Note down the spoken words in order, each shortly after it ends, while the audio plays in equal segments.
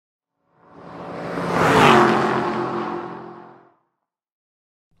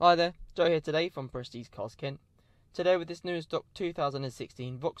Hi there, Joe here today from Prestige Cars Kent. Today with this new stock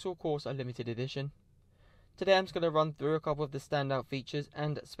 2016 Vauxhall Corsa Limited Edition. Today I'm just going to run through a couple of the standout features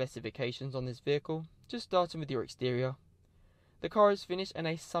and specifications on this vehicle, just starting with your exterior. The car is finished in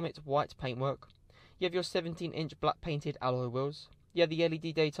a Summit white paintwork. You have your 17-inch black painted alloy wheels. You have the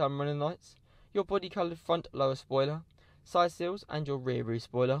LED daytime running lights, your body coloured front lower spoiler, side seals and your rear roof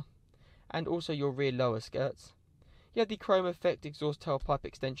spoiler, and also your rear lower skirts. You have the chrome effect exhaust tailpipe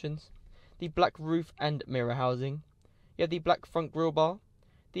extensions, the black roof and mirror housing. You have the black front grille bar,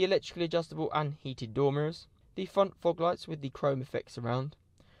 the electrically adjustable and heated door mirrors, the front fog lights with the chrome effect surround,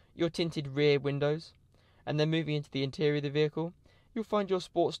 your tinted rear windows, and then moving into the interior of the vehicle, you'll find your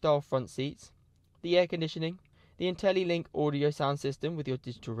sport style front seats, the air conditioning, the IntelliLink audio sound system with your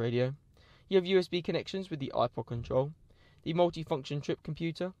digital radio. You have USB connections with the iPod control, the multifunction trip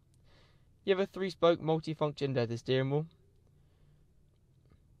computer. You have a 3-spoke multifunction leather steering wheel,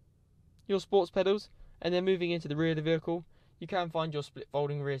 your sports pedals, and then moving into the rear of the vehicle, you can find your split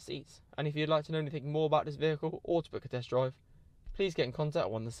folding rear seats. And if you'd like to know anything more about this vehicle or to book a test drive, please get in contact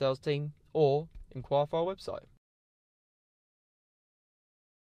with one of the sales team or inquire for our website.